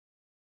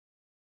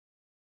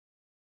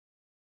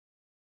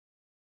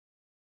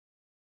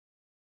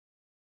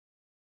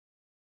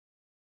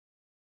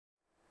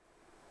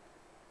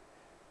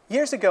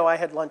Years ago, I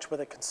had lunch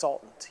with a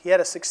consultant. He had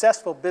a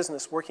successful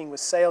business working with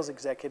sales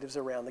executives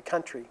around the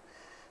country.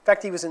 In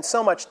fact, he was in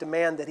so much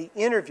demand that he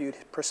interviewed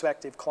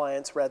prospective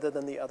clients rather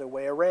than the other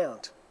way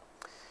around.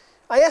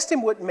 I asked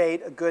him what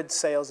made a good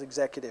sales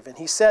executive, and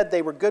he said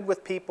they were good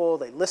with people,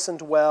 they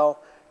listened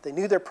well, they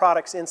knew their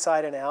products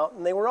inside and out,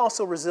 and they were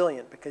also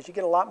resilient because you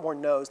get a lot more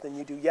no's than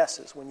you do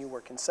yeses when you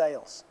work in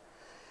sales.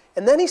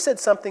 And then he said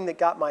something that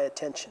got my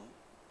attention.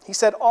 He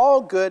said all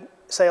good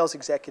sales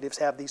executives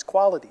have these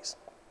qualities.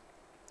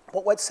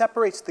 But what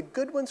separates the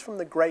good ones from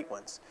the great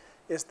ones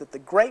is that the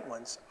great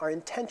ones are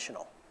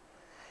intentional.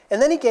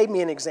 And then he gave me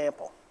an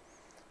example.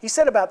 He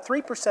said about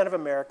 3% of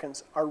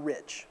Americans are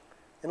rich.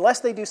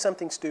 Unless they do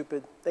something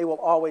stupid, they will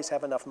always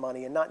have enough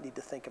money and not need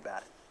to think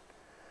about it.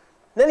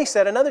 And then he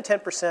said another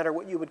 10% are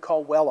what you would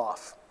call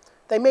well-off.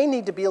 They may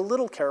need to be a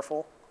little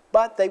careful,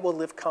 but they will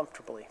live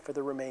comfortably for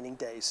the remaining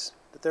days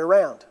that they're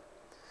around.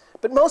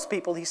 But most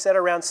people, he said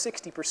around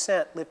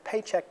 60%, live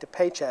paycheck to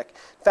paycheck.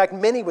 In fact,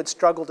 many would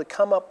struggle to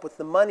come up with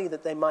the money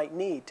that they might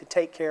need to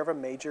take care of a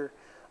major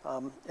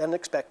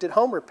unexpected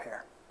home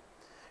repair.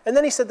 And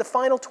then he said the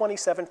final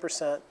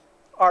 27%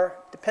 are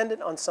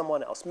dependent on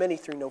someone else, many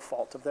through no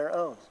fault of their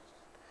own.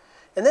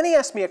 And then he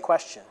asked me a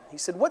question. He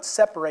said, what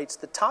separates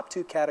the top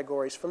two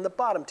categories from the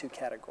bottom two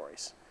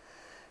categories?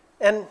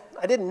 And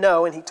I didn't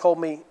know, and he told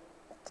me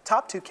the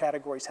top two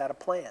categories had a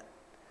plan.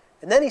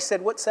 And then he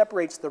said, what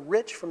separates the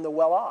rich from the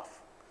well-off?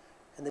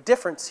 And the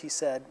difference, he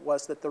said,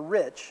 was that the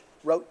rich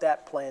wrote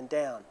that plan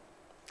down.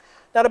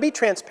 Now, to be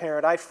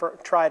transparent, I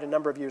tried a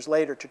number of years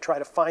later to try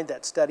to find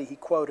that study he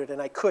quoted,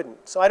 and I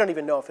couldn't, so I don't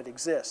even know if it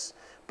exists.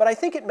 But I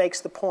think it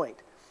makes the point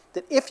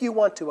that if you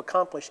want to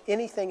accomplish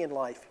anything in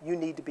life, you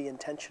need to be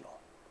intentional.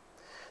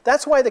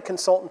 That's why the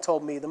consultant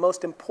told me the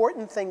most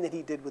important thing that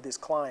he did with his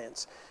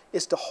clients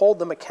is to hold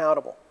them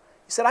accountable.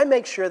 He said, I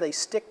make sure they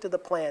stick to the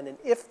plan, and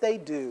if they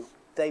do,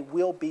 they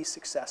will be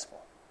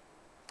successful.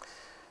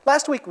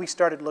 Last week, we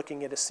started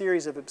looking at a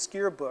series of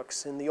obscure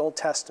books in the Old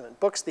Testament,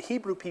 books the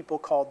Hebrew people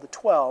called the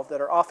 12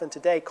 that are often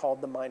today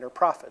called the Minor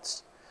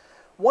Prophets.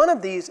 One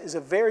of these is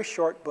a very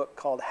short book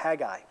called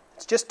Haggai.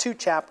 It's just 2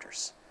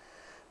 chapters.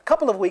 A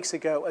couple of weeks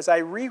ago, as I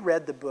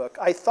reread the book,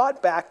 I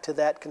thought back to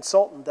that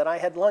consultant that I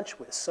had lunch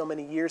with so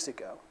many years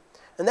ago.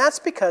 And that's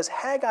because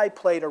Haggai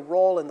played a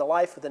role in the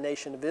life of the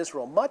nation of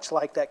Israel, much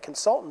like that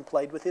consultant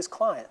played with his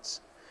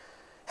clients.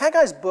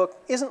 Haggai's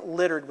book isn't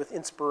littered with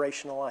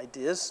inspirational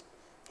ideas.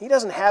 He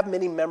doesn't have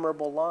many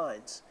memorable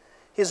lines.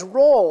 His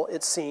role,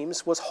 it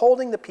seems, was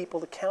holding the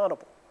people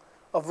accountable,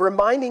 of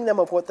reminding them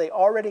of what they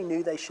already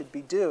knew they should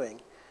be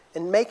doing,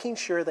 and making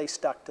sure they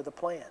stuck to the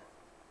plan.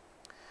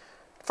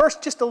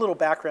 First, just a little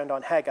background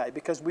on Haggai,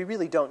 because we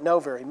really don't know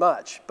very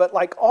much. But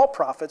like all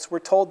prophets, we're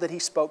told that he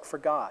spoke for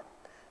God.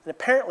 And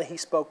apparently he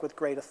spoke with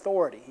great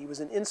authority. He was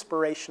an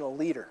inspirational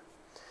leader.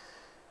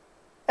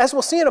 As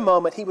we'll see in a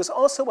moment, he was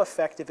also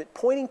effective at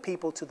pointing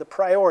people to the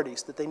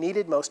priorities that they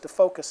needed most to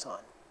focus on.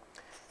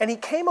 And he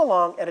came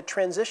along at a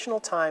transitional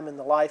time in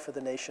the life of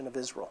the nation of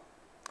Israel.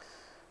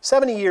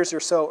 70 years or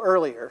so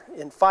earlier,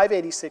 in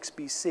 586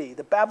 BC,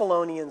 the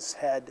Babylonians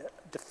had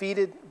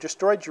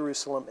destroyed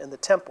Jerusalem and the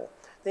temple.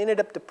 They ended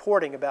up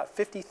deporting about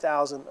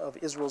 50,000 of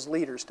Israel's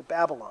leaders to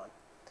Babylon.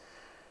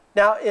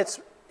 Now, it's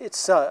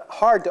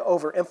hard to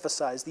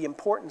overemphasize the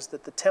importance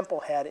that the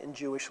temple had in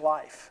Jewish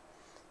life.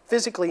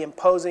 Physically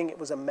imposing, it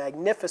was a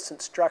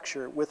magnificent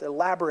structure with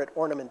elaborate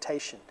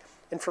ornamentation.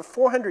 And for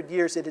 400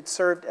 years, it had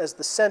served as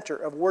the center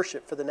of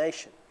worship for the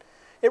nation.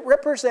 It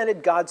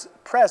represented God's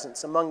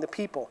presence among the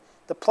people,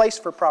 the place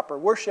for proper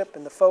worship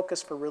and the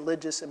focus for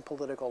religious and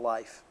political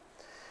life.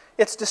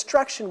 Its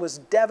destruction was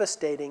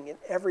devastating in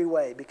every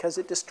way because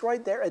it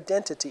destroyed their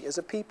identity as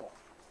a people.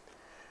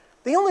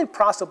 The only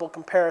possible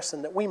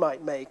comparison that we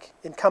might make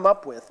and come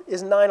up with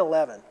is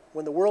 9/11,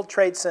 when the World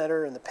Trade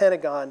Center and the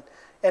Pentagon,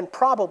 and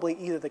probably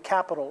either the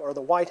Capitol or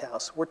the White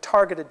House, were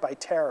targeted by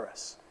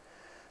terrorists.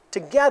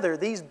 Together,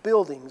 these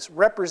buildings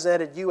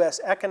represented U.S.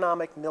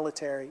 economic,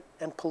 military,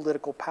 and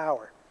political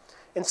power.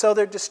 And so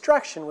their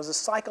destruction was a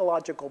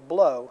psychological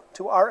blow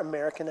to our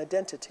American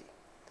identity.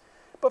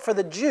 But for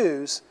the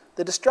Jews,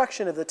 the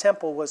destruction of the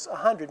temple was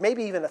 100,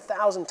 maybe even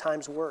 1,000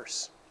 times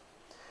worse.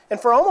 And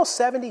for almost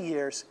 70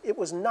 years, it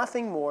was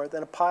nothing more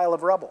than a pile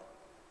of rubble.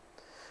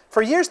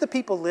 For years, the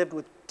people lived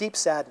with deep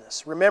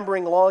sadness,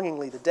 remembering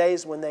longingly the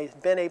days when they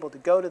had been able to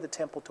go to the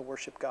temple to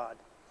worship God.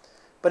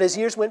 But as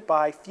years went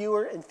by,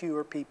 fewer and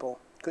fewer people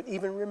could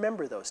even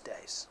remember those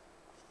days.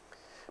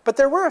 But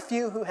there were a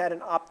few who had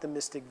an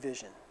optimistic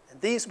vision,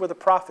 and these were the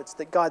prophets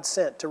that God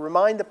sent to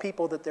remind the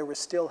people that there was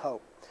still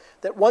hope,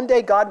 that one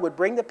day God would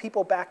bring the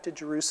people back to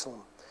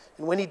Jerusalem,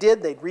 and when he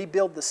did, they'd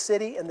rebuild the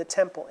city and the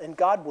temple, and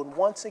God would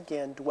once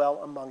again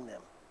dwell among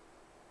them.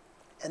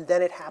 And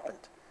then it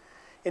happened.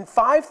 In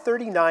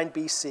 539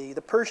 BC,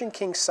 the Persian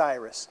king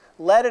Cyrus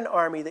led an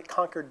army that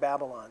conquered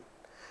Babylon.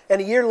 And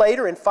a year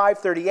later, in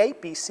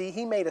 538 BC,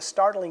 he made a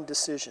startling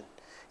decision.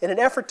 In an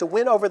effort to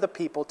win over the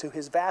people to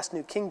his vast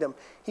new kingdom,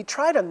 he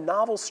tried a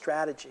novel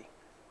strategy,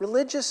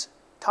 religious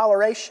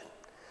toleration.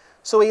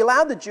 So he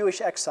allowed the Jewish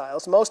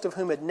exiles, most of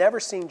whom had never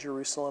seen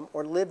Jerusalem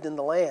or lived in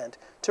the land,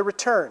 to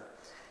return.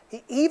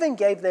 He even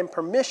gave them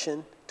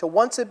permission to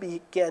once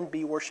again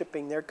be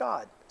worshiping their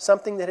God,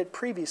 something that had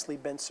previously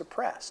been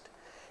suppressed.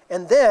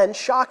 And then,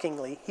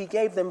 shockingly, he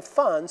gave them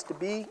funds to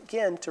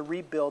begin to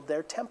rebuild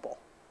their temple.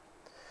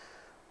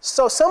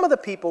 So some of the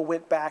people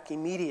went back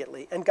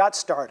immediately and got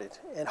started,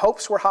 and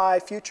hopes were high,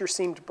 future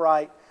seemed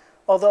bright,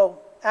 although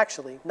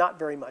actually not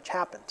very much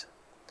happened.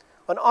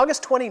 On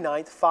August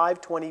 29th,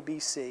 520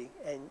 BC,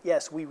 and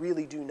yes, we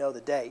really do know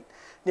the date,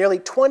 nearly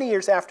 20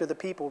 years after the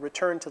people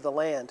returned to the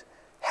land,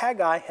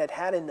 Haggai had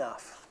had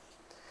enough.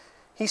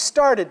 He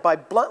started by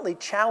bluntly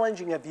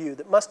challenging a view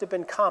that must have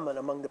been common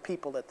among the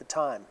people at the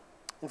time.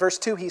 In verse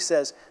 2 he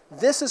says,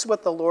 "This is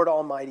what the Lord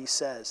Almighty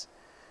says.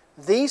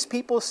 These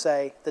people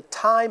say the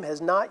time has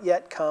not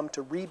yet come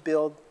to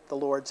rebuild the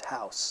Lord's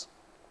house."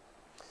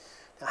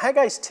 Now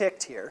Haggai's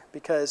ticked here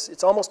because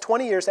it's almost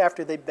 20 years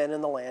after they've been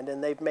in the land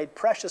and they've made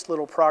precious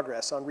little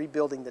progress on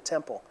rebuilding the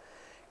temple.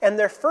 And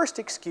their first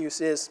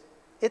excuse is,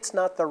 it's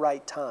not the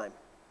right time.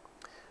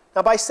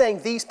 Now by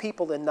saying these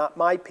people and not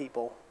my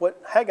people, what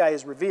Haggai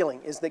is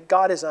revealing is that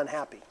God is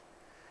unhappy.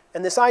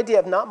 And this idea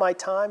of not my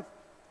time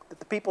that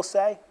the people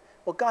say,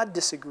 well, God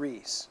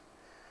disagrees.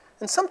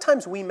 And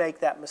sometimes we make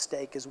that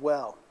mistake as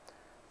well.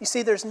 You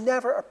see, there's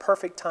never a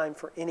perfect time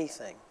for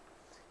anything.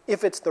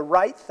 If it's the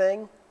right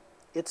thing,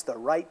 it's the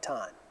right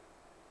time.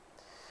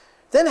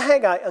 Then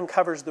Haggai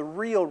uncovers the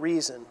real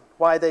reason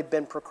why they've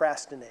been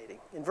procrastinating.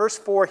 In verse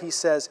 4 he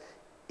says,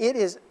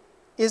 Is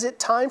it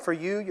time for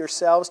you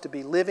yourselves to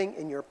be living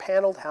in your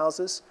paneled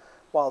houses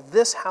while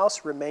this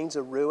house remains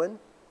a ruin?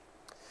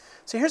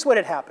 So here's what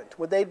had happened.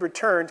 When they'd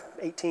returned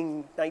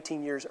 18,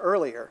 19 years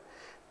earlier,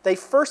 they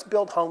first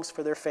built homes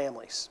for their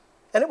families.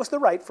 And it was the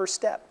right first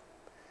step.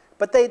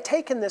 But they had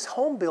taken this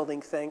home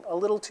building thing a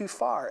little too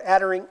far,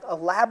 adding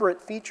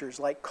elaborate features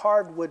like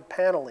carved wood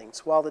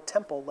panelings while the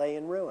temple lay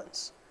in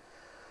ruins.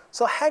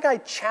 So Haggai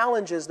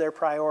challenges their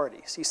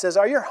priorities. He says,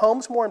 are your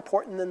homes more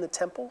important than the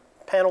temple,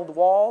 paneled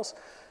walls,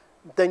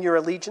 than your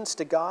allegiance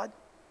to God?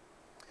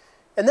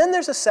 And then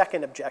there's a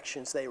second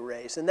objection they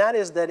raise, and that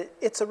is that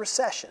it's a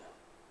recession.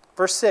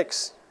 Verse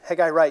 6,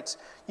 Haggai writes,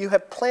 "You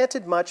have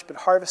planted much but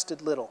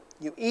harvested little.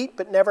 You eat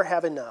but never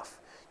have enough.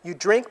 You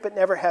drink but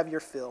never have your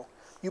fill.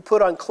 You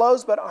put on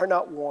clothes but are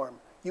not warm.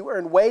 You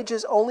earn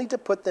wages only to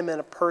put them in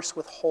a purse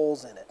with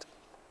holes in it."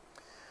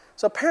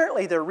 So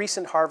apparently their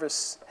recent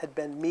harvests had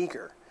been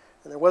meager,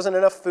 and there wasn't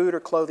enough food or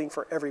clothing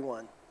for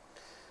everyone.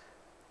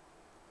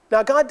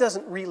 Now God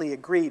doesn't really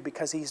agree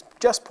because he's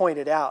just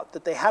pointed out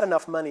that they had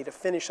enough money to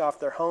finish off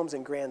their homes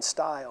in grand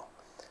style.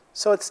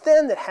 So it's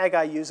then that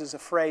Haggai uses a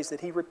phrase that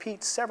he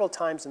repeats several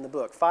times in the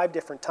book, 5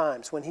 different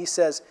times, when he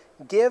says,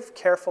 "Give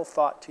careful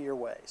thought to your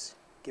ways."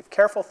 Give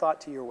careful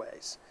thought to your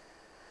ways.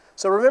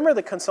 So remember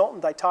the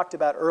consultant I talked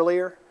about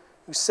earlier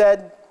who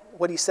said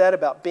what he said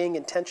about being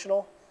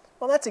intentional?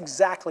 Well, that's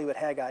exactly what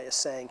Haggai is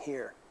saying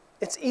here.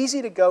 It's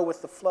easy to go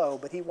with the flow,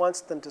 but he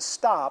wants them to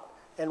stop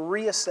and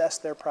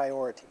reassess their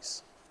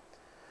priorities.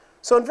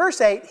 So in verse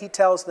 8, he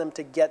tells them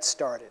to get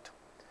started.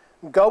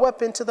 "Go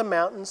up into the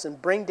mountains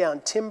and bring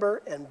down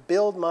timber and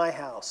build my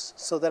house,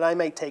 so that I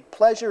may take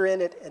pleasure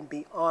in it and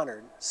be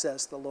honored,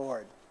 says the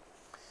Lord."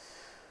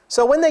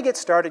 So when they get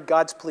started,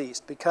 God's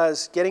pleased,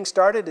 because getting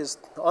started is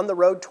on the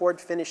road toward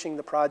finishing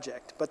the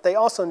project, but they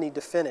also need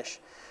to finish.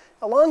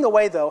 Along the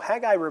way, though,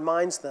 Haggai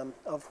reminds them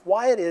of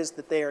why it is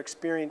that they are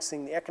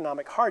experiencing the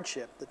economic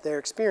hardship that they're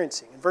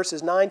experiencing. In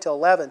verses 9 to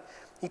 11,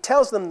 he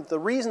tells them that the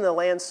reason the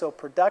land's so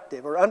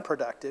productive or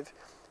unproductive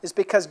is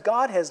because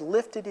God has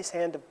lifted his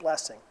hand of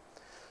blessing.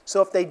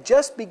 So if they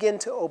just begin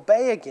to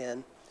obey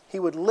again, he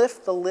would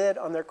lift the lid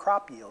on their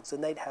crop yields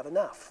and they'd have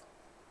enough.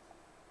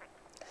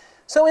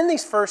 So in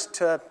these first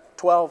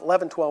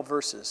 11-12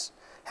 verses,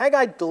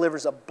 Haggai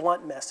delivers a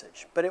blunt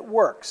message, but it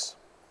works.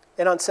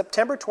 And on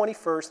September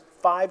 21st,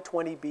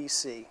 520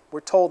 BC,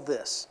 we're told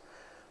this: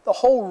 "The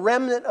whole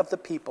remnant of the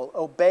people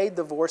obeyed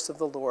the voice of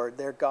the Lord,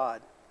 their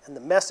God, and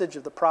the message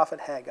of the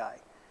prophet Haggai,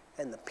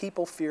 and the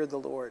people feared the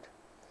Lord."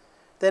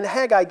 Then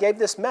Haggai gave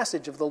this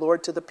message of the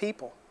Lord to the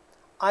people: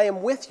 "I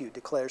am with you,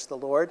 declares the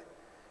Lord."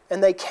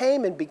 And they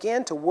came and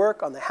began to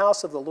work on the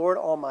house of the Lord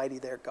Almighty,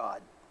 their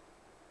God.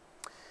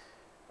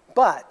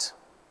 But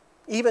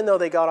even though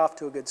they got off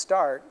to a good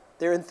start,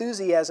 their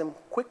enthusiasm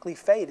quickly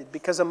faded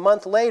because a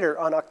month later,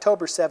 on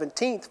October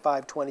 17th,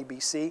 520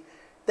 BC,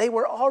 they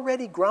were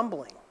already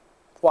grumbling.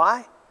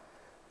 Why?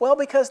 Well,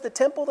 because the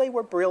temple they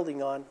were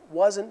building on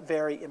wasn't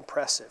very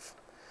impressive.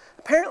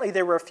 Apparently,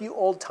 there were a few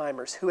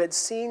old-timers who had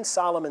seen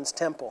Solomon's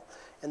temple,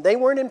 and they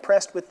weren't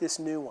impressed with this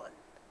new one.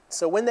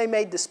 So when they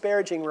made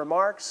disparaging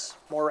remarks,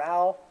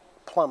 morale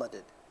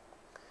plummeted.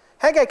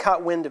 Haggai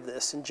caught wind of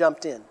this and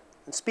jumped in.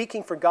 And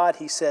speaking for God,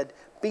 he said,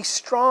 "Be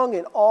strong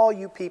in all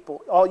you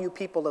people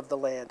of the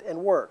land,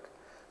 and work,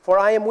 for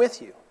I am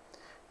with you.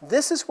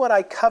 This is what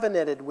I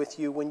covenanted with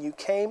you when you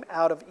came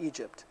out of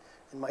Egypt,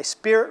 and my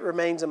spirit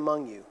remains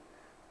among you.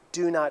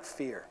 Do not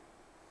fear."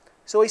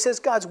 So he says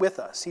God's with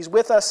us. He's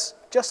with us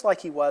just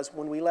like he was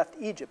when we left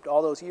Egypt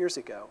all those years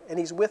ago, and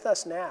he's with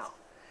us now.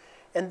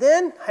 And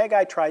then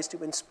Haggai tries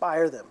to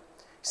inspire them.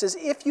 He says,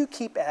 if you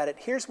keep at it,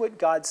 here's what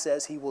God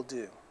says he will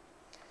do.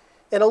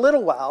 In a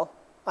little while,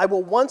 I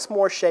will once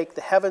more shake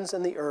the heavens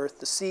and the earth,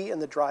 the sea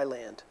and the dry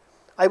land.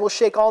 I will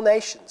shake all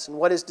nations, and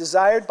what is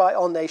desired by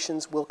all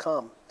nations will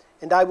come.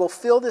 And I will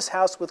fill this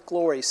house with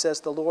glory,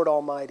 says the Lord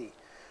Almighty.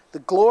 The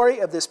glory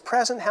of this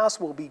present house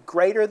will be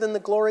greater than the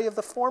glory of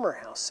the former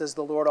house, says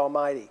the Lord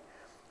Almighty.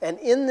 And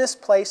in this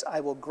place I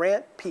will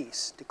grant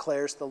peace,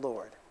 declares the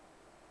Lord.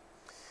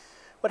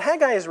 What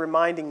Haggai is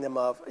reminding them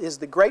of is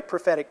the great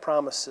prophetic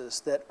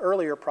promises that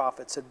earlier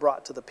prophets had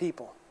brought to the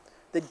people.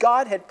 That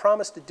God had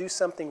promised to do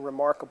something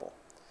remarkable.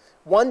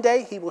 One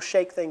day he will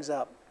shake things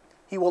up.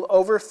 He will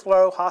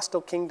overthrow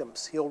hostile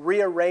kingdoms. He'll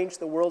rearrange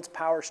the world's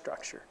power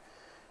structure.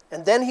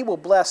 And then he will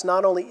bless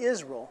not only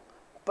Israel,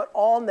 but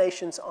all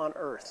nations on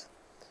earth.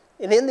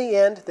 And in the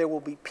end, there will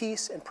be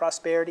peace and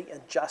prosperity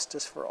and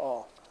justice for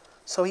all.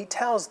 So he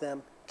tells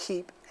them,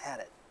 keep at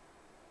it.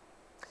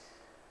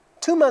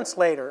 2 months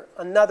later,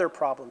 another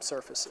problem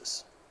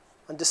surfaces.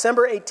 On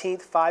December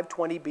 18th,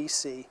 520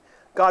 BC,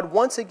 God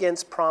once again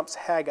prompts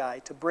Haggai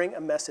to bring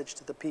a message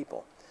to the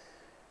people.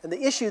 And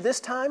the issue this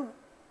time,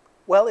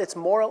 well, it's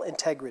moral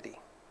integrity.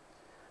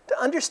 To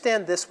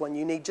understand this one,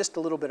 you need just a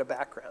little bit of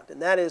background,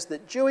 and that is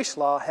that Jewish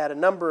law had a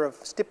number of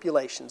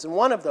stipulations, and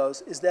one of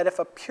those is that if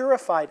a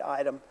purified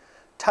item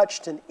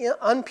touched an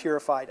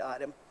unpurified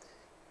item,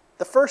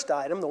 the first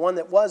item, the one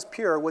that was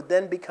pure, would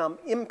then become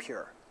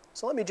impure.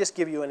 So let me just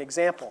give you an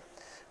example.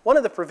 One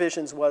of the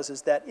provisions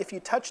is that if you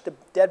touched a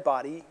dead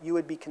body, you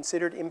would be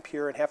considered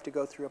impure and have to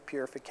go through a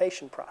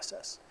purification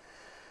process.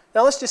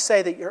 Now let's just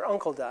say that your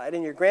uncle died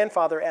and your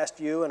grandfather asked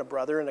you and a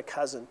brother and a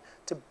cousin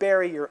to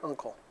bury your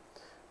uncle.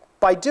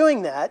 By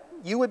doing that,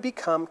 you would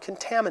become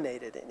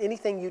contaminated and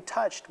anything you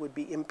touched would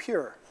be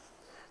impure.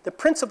 The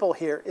principle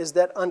here is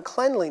that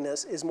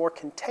uncleanliness is more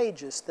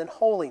contagious than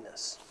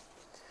holiness.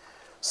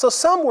 So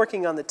some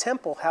working on the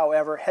temple,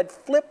 however, had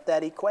flipped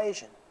that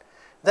equation.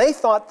 They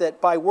thought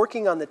that by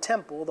working on the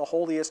temple, the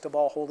holiest of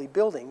all holy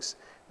buildings,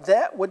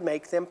 that would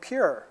make them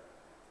pure,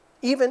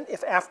 even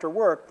if after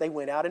work they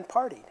went out and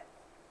partied.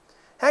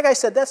 Haggai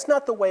said that's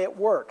not the way it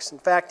works. In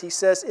fact, he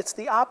says it's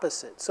the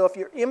opposite. So if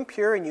you're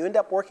impure and you end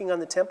up working on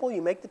the temple,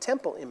 you make the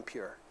temple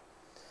impure.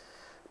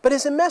 But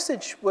his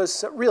message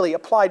was really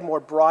applied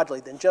more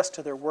broadly than just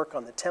to their work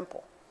on the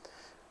temple.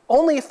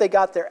 Only if they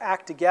got their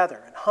act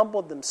together and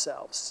humbled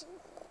themselves,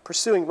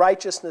 pursuing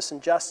righteousness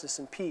and justice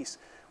and peace,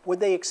 would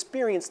they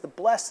experience the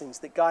blessings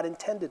that God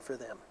intended for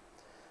them.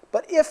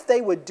 But if they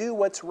would do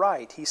what's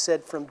right, he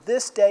said, from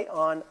this day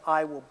on,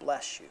 I will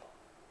bless you.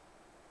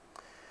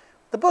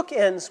 The book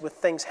ends with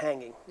things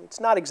hanging. It's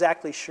not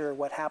exactly sure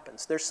what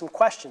happens. There's some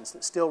questions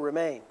that still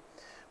remain.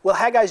 Will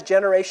Haggai's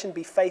generation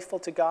be faithful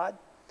to God?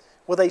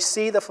 Will they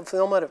see the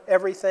fulfillment of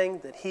everything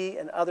that he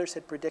and others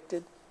had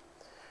predicted?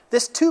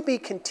 This to be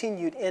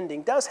continued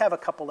ending does have a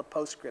couple of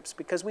postscripts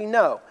because we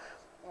know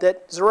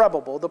that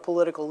Zerubbabel, the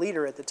political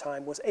leader at the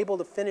time, was able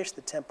to finish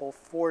the temple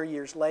 4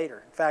 years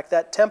later. In fact,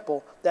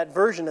 that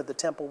version of the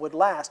temple would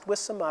last with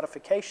some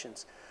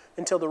modifications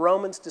until the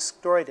Romans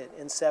destroyed it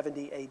in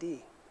 70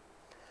 AD.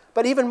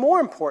 But even more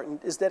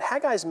important is that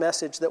Haggai's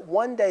message that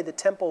one day the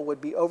temple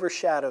would be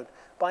overshadowed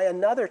by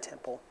another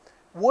temple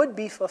would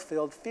be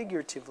fulfilled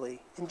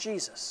figuratively in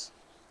Jesus.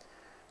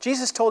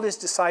 Jesus told his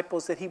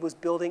disciples that he was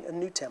building a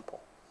new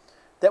temple.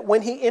 That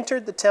when he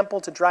entered the temple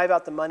to drive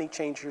out the money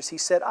changers, he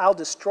said, I'll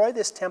destroy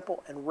this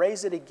temple and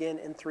raise it again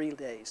in 3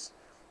 days.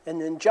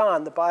 And then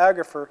John, the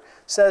biographer,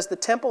 says the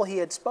temple he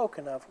had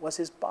spoken of was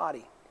his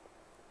body.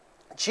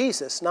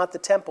 Jesus, not the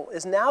temple,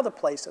 is now the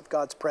place of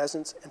God's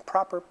presence and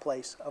proper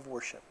place of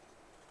worship.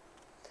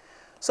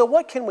 So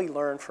what can we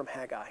learn from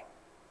Haggai?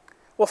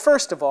 Well,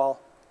 first of all,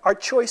 our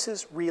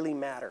choices really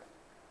matter.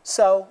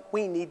 So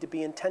we need to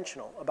be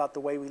intentional about the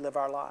way we live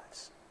our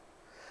lives.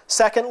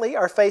 Secondly,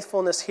 our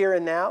faithfulness here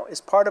and now is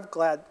part of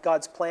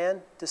God's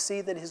plan to see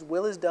that his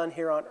will is done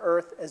here on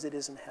earth as it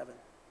is in heaven.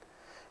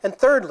 And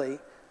thirdly,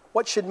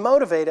 what should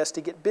motivate us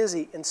to get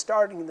busy in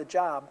starting the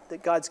job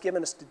that God's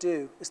given us to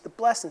do is the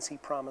blessings he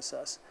promised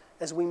us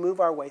as we move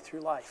our way through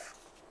life.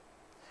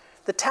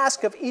 The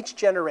task of each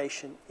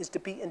generation is to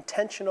be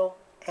intentional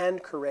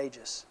and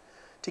courageous,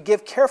 to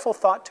give careful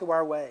thought to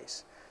our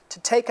ways, to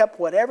take up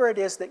whatever it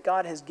is that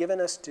God has given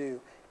us to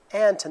do,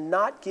 and to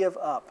not give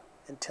up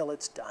until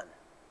it's done.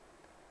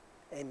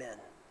 Amen.